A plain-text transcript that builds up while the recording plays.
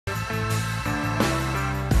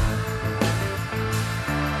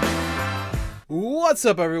What's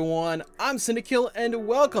up everyone, I'm Syndikill and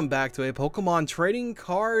welcome back to a Pokemon trading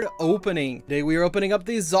card opening. Today we are opening up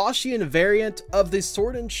the Zacian variant of the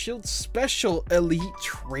Sword and Shield Special Elite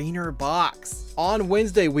Trainer box. On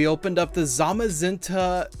Wednesday we opened up the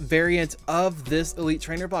Zamazenta variant of this Elite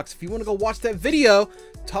Trainer box. If you want to go watch that video,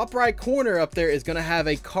 top right corner up there is going to have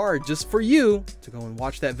a card just for you to go and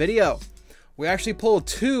watch that video. We actually pulled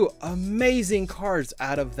two amazing cards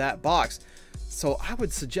out of that box, so I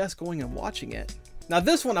would suggest going and watching it. Now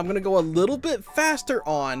this one I'm going to go a little bit faster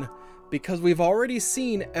on because we've already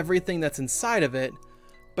seen everything that's inside of it,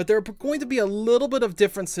 but there are going to be a little bit of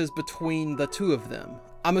differences between the two of them.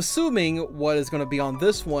 I'm assuming what is going to be on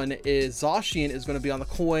this one is Zacian is going to be on the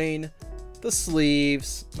coin, the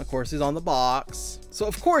sleeves, and of course he's on the box. So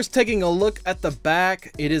of course, taking a look at the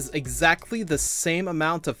back, it is exactly the same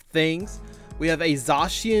amount of things. We have a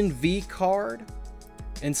Zacian V card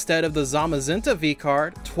instead of the Zamazenta V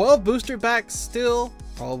card. 12 booster packs still,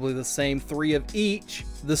 probably the same 3 of each.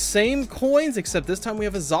 The same coins, except this time we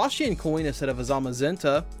have a Zacian coin instead of a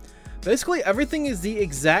Zamazenta. Basically everything is the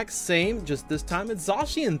exact same, just this time it's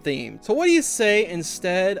Zacian themed. So what do you say,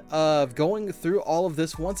 instead of going through all of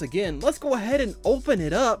this once again, let's go ahead and open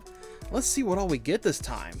it up. Let's see what all we get this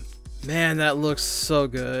time. Man, that looks so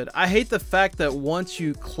good. I hate the fact that once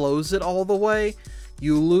you close it all the way,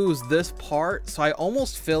 you lose this part, so I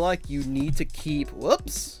almost feel like you need to keep,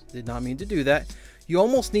 whoops, did not mean to do that. You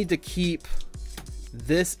almost need to keep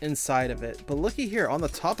this inside of it. But looky here, on the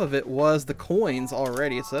top of it was the coins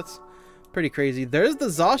already, so that's pretty crazy. There's the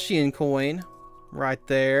Zacian coin right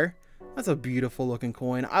there. That's a beautiful looking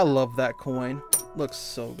coin. I love that coin. Looks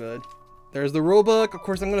so good. There's the rulebook. Of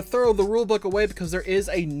course, I'm going to throw the rulebook away because there is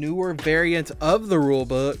a newer variant of the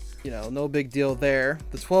rulebook. You know, no big deal there.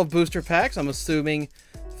 The 12 booster packs, I'm assuming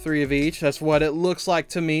 3 of each. That's what it looks like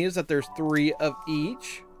to me, is that there's 3 of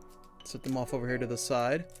each. Set them off over here to the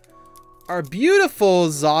side. Our beautiful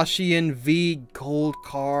Zacian V gold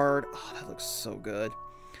card. Oh, that looks so good.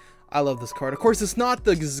 I love this card. Of course, it's not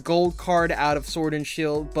the gold card out of Sword and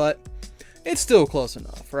Shield, but it's still close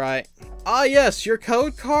enough, right? Ah, yes, your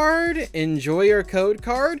code card. Enjoy your code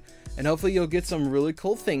card, and hopefully you'll get some really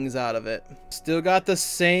cool things out of it. Still got the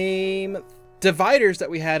same dividers that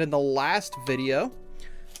we had in the last video.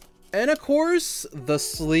 And of course, the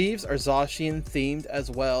sleeves are Zacian themed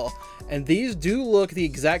as well. And these do look the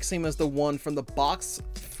exact same as the one from the box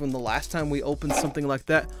from the last time we opened something like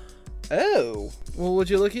that. Oh, well, would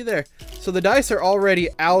you looky there? So the dice are already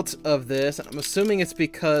out of this, and I'm assuming it's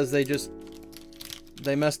because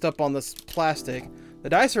they messed up on this plastic. The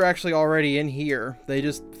dice are actually already in here. They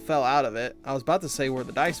just fell out of it. I was about to say where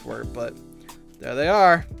the dice were, but there they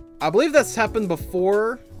are. I believe that's happened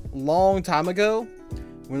before, long time ago,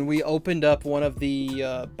 when we opened up one of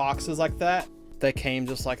the boxes like that. They came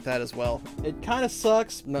just like that as well. It kind of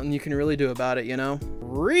sucks. Nothing you can really do about it, you know?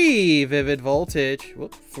 3 Vivid Voltage.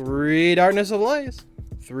 Whoop. 3 Darkness Ablaze.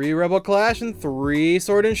 3 Rebel Clash and 3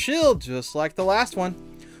 Sword and Shield, just like the last one.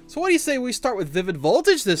 So what do you say we start with Vivid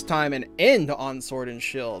Voltage this time and end on Sword and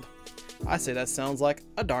Shield? I say that sounds like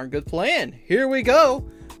a darn good plan. Here we go.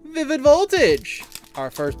 Vivid Voltage. Our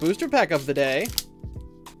first booster pack of the day.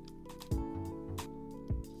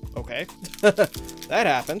 Okay. That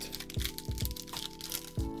happened.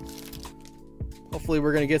 Hopefully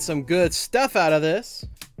we're going to get some good stuff out of this.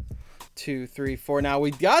 2, 3, 4. Now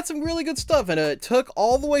we got some really good stuff, and it took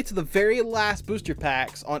all the way to the very last booster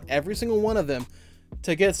packs on every single one of them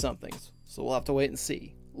to get something, so we'll have to wait and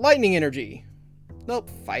see. Lightning Energy. Nope.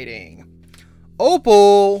 Fighting.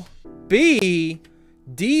 Opal. B.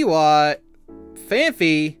 Dewott.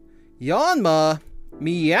 Fanfy. Yanma.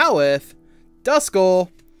 Meowth.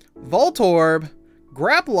 Duskull. Voltorb.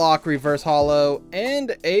 Graplock Reverse Hollow,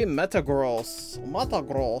 and a Metagross.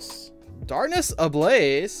 Darkness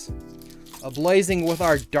Ablaze. Ablazing with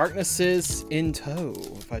our darknesses in tow,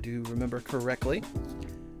 if I do remember correctly.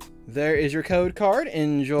 There is your code card.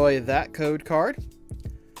 Enjoy that code card.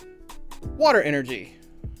 Water Energy.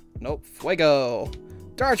 Nope. Fuego.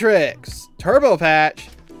 Dartrix. Turbo Patch.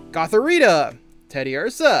 Gothorita.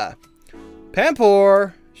 Teddiursa.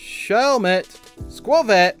 Pampor. Shelmet.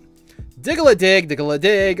 Squelvet.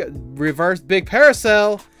 Diggly-dig, Reverse Big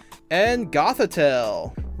Paracel, and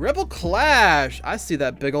Gothitelle. Rebel Clash. I see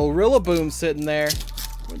that big old Rillaboom sitting there.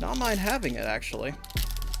 Would not mind having it, actually.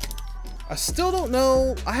 I still don't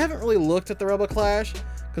know. I haven't really looked at the Rebel Clash,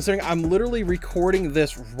 considering I'm literally recording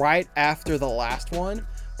this right after the last one.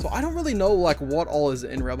 So I don't really know, like, what all is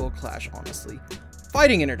in Rebel Clash, honestly.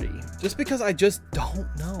 Fighting Energy. Just because I just don't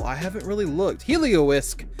know. I haven't really looked.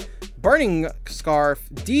 Heliolisk. Burning Scarf,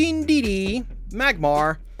 Dean DD,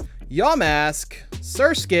 Magmar, Yamask,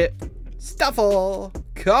 Surskit, Stuffle,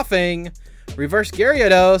 Coughing, Reverse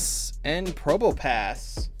Gyarados, and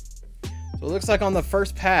Probopass. So it looks like on the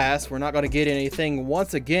first pass, we're not going to get anything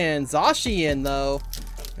once again. Zacian, though.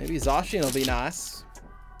 Maybe Zacian will be nice.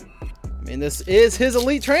 I mean, this is his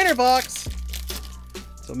Elite Trainer box.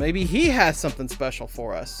 So maybe he has something special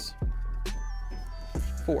for us.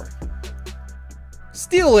 4.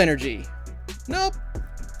 Steel Energy. Nope.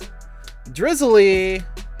 Drizzly,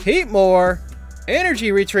 Heatmore,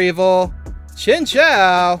 Energy Retrieval,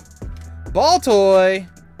 Chinchou, Baltoy,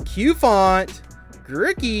 Q-Font,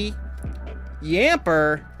 Grookey,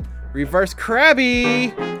 Yamper, Reverse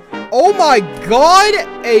Krabby. Oh my god!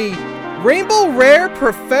 A Rainbow Rare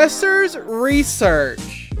Professor's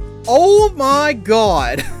Research. Oh my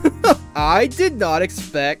god. I did not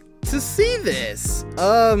expect to see this.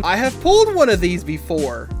 I have pulled one of these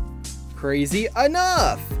before. Crazy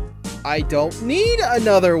enough. I don't need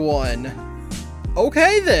another one.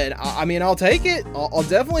 Okay then. I mean, I'll take it. I'll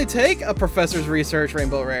definitely take a Professor's Research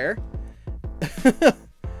Rainbow Rare.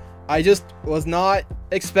 I just was not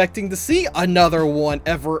expecting to see another one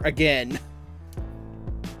ever again.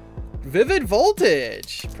 Vivid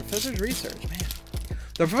Voltage. Professor's Research, man.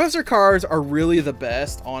 The Professor cards are really the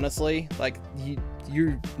best, honestly. Like,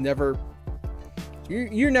 you're never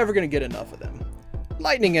gonna get enough of them.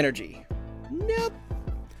 Lightning Energy. Nope.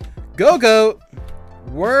 Go-Goat.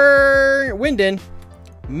 Winden.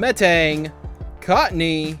 Metang.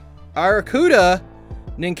 Cottony. Arcuda.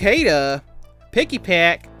 Nincada.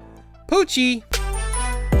 Picky-Pack. Poochie.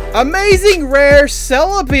 Amazing Rare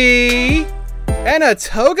Celebi. And a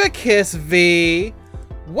Togekiss V.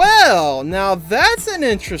 Well, now that's an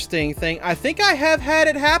interesting thing. I think I have had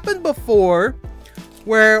it happen before,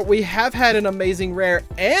 where we have had an Amazing Rare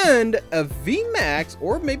and a VMAX,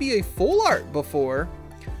 or maybe a Full Art before,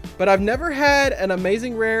 but I've never had an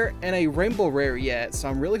Amazing Rare and a Rainbow Rare yet, so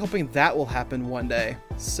I'm really hoping that will happen one day.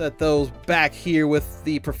 Set those back here with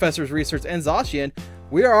the Professor's Research and Zacian.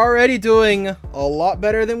 We are already doing a lot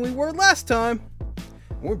better than we were last time.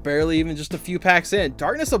 We're barely even just a few packs in.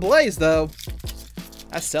 Darkness Ablaze, though.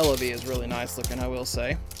 That Celebi is really nice looking, I will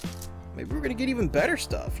say. Maybe we're going to get even better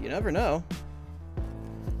stuff. You never know.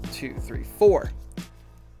 2, 3, 4.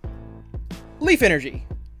 Leaf Energy.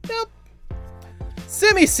 Nope.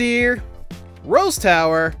 Simisear. Rose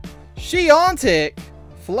Tower. Sheontic.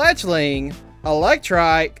 Fletchling.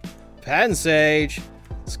 Electrike. Pansage.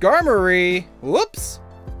 Skarmory. Whoops.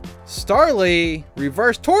 Starly.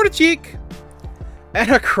 Reverse Torchic. And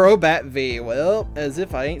a Crobat V. Well, as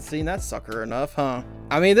if I ain't seen that sucker enough, huh?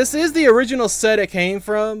 I mean, this is the original set it came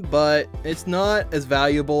from, but it's not as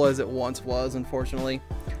valuable as it once was, unfortunately.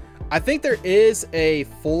 I think there is a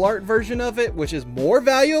full art version of it, which is more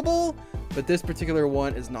valuable, but this particular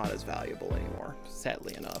one is not as valuable anymore,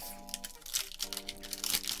 sadly enough.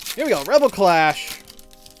 Here we go, Rebel Clash.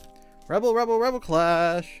 Rebel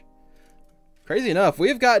Clash. Crazy enough,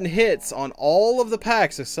 we've gotten hits on all of the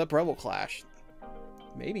packs except Rebel Clash.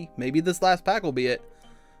 Maybe this last pack will be it.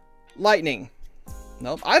 Lightning.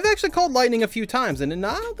 Nope. I've actually called Lightning a few times, and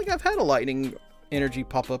I don't think I've had a Lightning Energy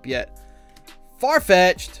pop up yet.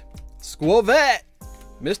 Farfetch'd. Squilvet.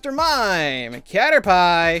 Mr. Mime.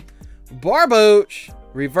 Caterpie. Barboach.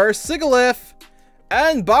 Reverse Sigilyph.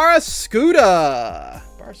 And Barraskewda.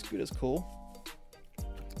 Barraskewda's cool.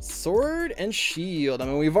 Sword and Shield. I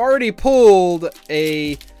mean, we've already pulled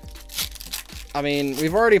a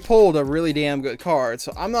really damn good card,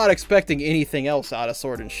 so I'm not expecting anything else out of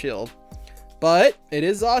Sword and Shield. But it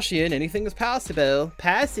is Zacian. Anything is possible.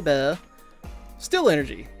 Still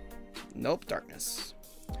Energy. Nope. Darkness.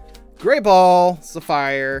 Great Ball.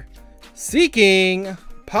 Sapphire. Seeking.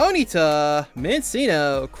 Ponyta.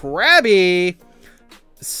 Mincino. Krabby.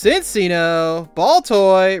 Cincino.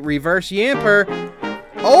 Baltoy. Reverse Yamper.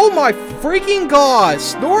 Oh my freaking god!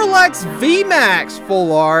 Snorlax VMAX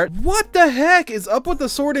full art! What the heck is up with the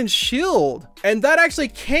Sword and Shield? And that actually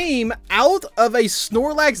came out of a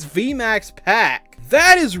Snorlax VMAX pack.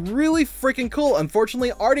 That is really freaking cool.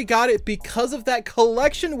 Unfortunately, I already got it because of that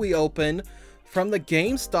collection we opened from the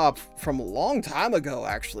GameStop from a long time ago,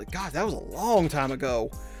 actually. God, that was a long time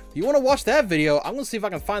ago. If you want to watch that video, I'm going to see if I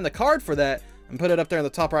can find the card for that and put it up there in the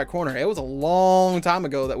top right corner. It was a long time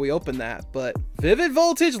ago that we opened that, but Vivid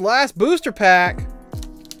Voltage last booster pack.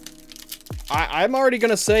 I'm already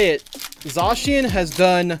gonna say it. Zacian has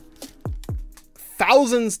done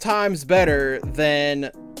thousands times better than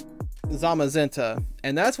Zamazenta,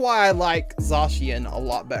 and that's why I like Zacian a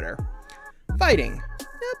lot better. Fighting.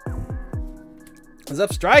 Yep.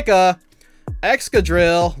 Zepstrika.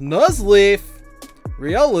 Excadrill. Nuzleaf.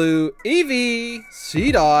 Riolu. Eevee.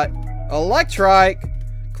 Seedot. Electrike,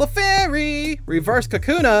 Clefairy, Reverse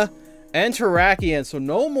Kakuna, and Terrakion. So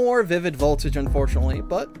no more Vivid Voltage, unfortunately,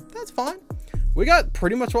 but that's fine. We got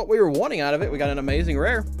pretty much what we were wanting out of it. We got an amazing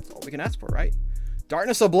rare. That's all we can ask for, right?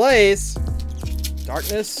 Darkness Ablaze.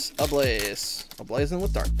 Darkness Ablaze. Ablazing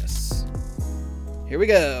with darkness. Here we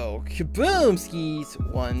go. Kaboom skis.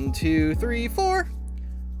 1, 2, 3, 4.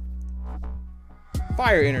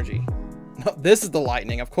 Fire Energy. No, this is the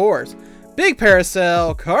lightning, of course. Big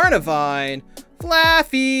Paracel, Carnivine,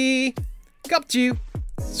 Flaffy, Cupchew,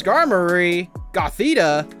 Skarmory,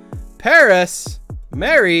 Gothita, Paris,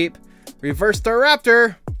 Mareep, Reverse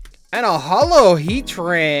Staraptor, and a Holo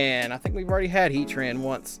Heatran. I think we've already had Heatran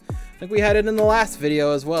once. I think we had it in the last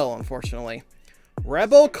video as well, unfortunately.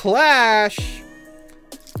 Rebel Clash.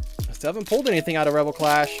 I still haven't pulled anything out of Rebel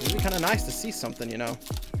Clash. It'd be kind of nice to see something, you know.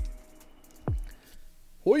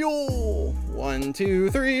 Hoyo! 1, 2,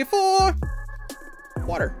 3, 4.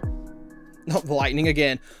 Water. No, the lightning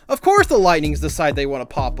again. Of course the lightnings decide they want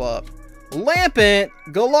to pop up. Lampent,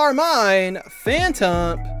 Galar Mine,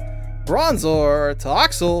 Phantom, Bronzor,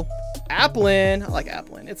 Toxel, Applin. I like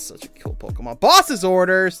Applin. It's such a cool Pokemon. Boss's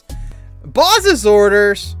Orders. Boss's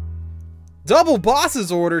Orders. Double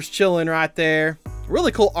Boss's Orders chilling right there.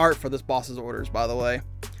 Really cool art for this Boss's Orders, by the way.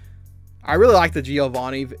 I really like the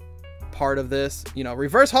Giovanni part of this. You know,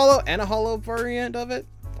 reverse holo and a holo variant of it.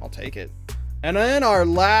 I'll take it. And then our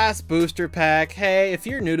last booster pack. Hey, if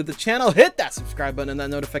you're new to the channel, hit that subscribe button and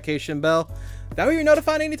that notification bell. That way you're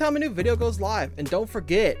notified anytime a new video goes live. And don't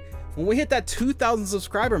forget, when we hit that 2,000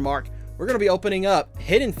 subscriber mark, we're going to be opening up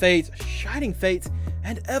Hidden Fates, Shining Fates,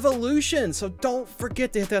 and Evolution. So don't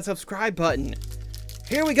forget to hit that subscribe button.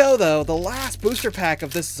 Here we go, though. The last booster pack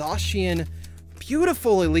of this Zacian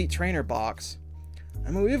beautiful Elite Trainer box.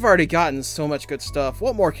 I mean, we've already gotten so much good stuff.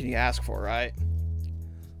 What more can you ask for, right?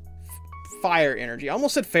 Fire Energy. I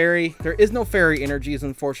almost said Fairy. There is no Fairy Energies,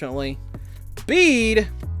 unfortunately. Bead.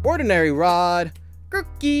 Ordinary Rod.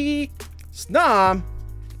 Grookey. Snom.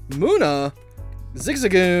 Muna.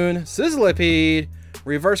 Zigzagoon. Sizzlipede.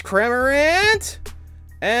 Reverse Cramorant.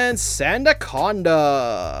 And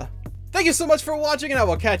Sandaconda. Thank you so much for watching, and I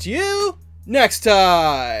will catch you next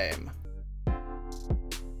time.